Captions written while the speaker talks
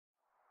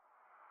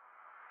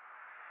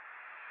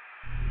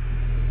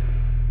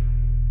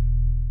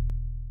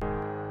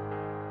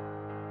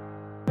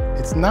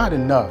It's not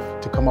enough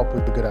to come up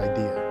with a good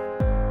idea.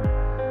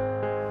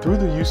 Through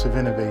the use of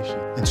innovation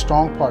and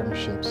strong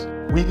partnerships,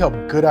 we help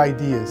good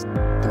ideas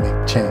to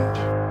make change.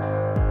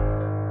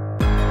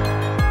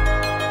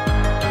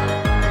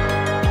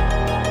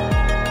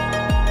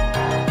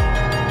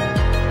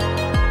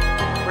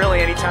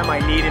 Really, anytime I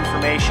need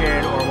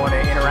information or want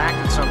to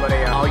interact with somebody,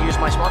 I'll use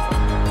my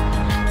smartphone.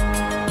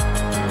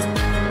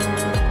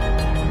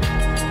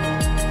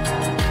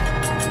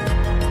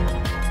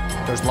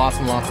 There's lots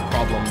and lots of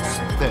problems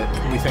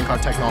that we think our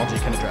technology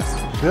can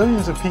address.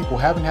 Billions of people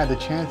haven't had the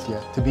chance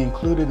yet to be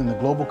included in the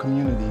global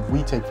community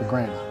we take for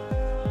granted.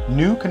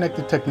 New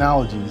connected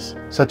technologies,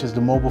 such as the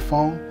mobile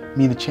phone,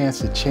 mean a chance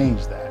to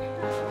change that.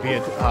 Be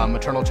it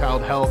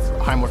maternal-child health,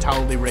 high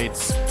mortality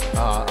rates,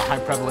 a high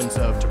prevalence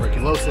of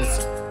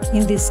tuberculosis.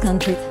 In this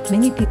country,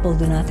 many people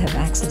do not have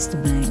access to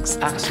banks.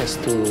 Access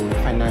to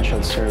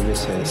financial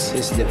services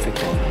is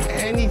difficult.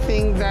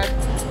 Anything that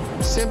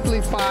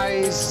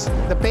simplifies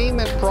the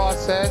payment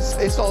process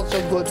is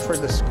also good for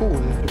the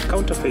school.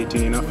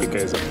 Counterfeiting in Africa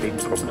is a big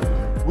problem.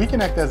 We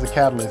can act as a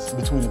catalyst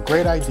between a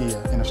great idea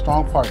and a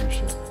strong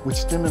partnership, which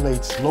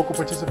stimulates local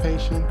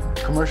participation,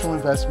 commercial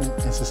investment,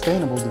 and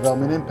sustainable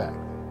development impact.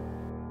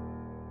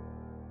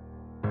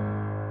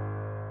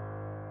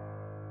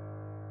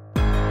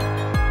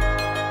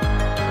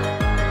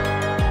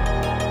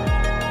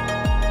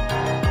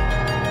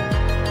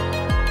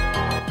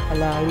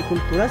 La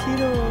agricultura ha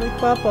sido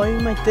para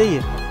poder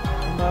maite,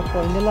 para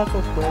poner la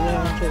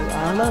cocuela,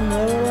 a la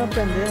nueva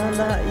aprender a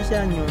andar y se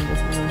años,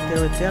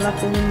 a la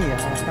comunidad,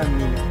 a la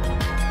familia.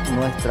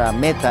 Nuestra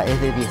meta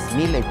es de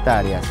 10.000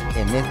 hectáreas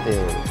en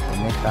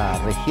esta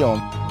región.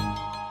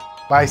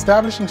 By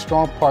establishing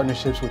strong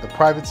partnerships with the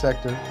private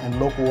sector and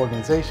local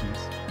organizations,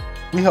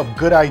 we help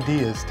good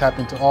ideas tap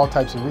into all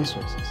types of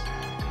resources: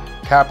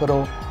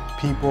 capital,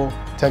 people,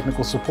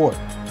 technical support.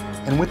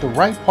 And with the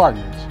right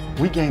partners,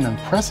 we gain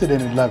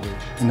unprecedented leverage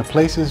in the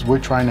places we're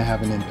trying to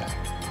have an impact.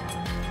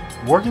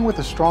 Working with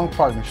a strong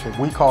partnership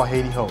we call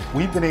Haiti Hope,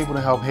 we've been able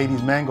to help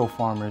Haiti's mango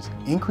farmers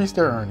increase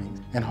their earnings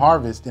and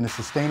harvest in a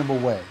sustainable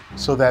way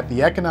so that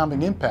the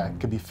economic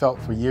impact could be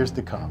felt for years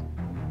to come.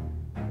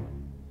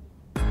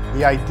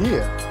 The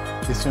idea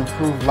is to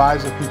improve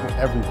lives of people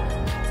everywhere.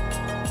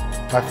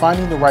 By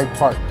finding the right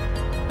partner,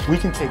 we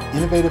can take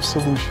innovative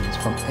solutions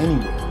from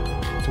anywhere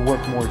to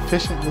work more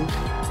efficiently,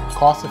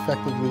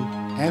 cost-effectively,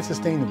 and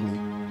sustainably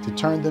to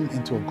turn them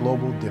into a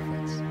global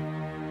difference.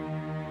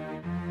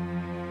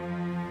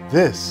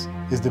 This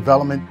is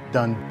development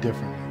done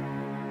differently.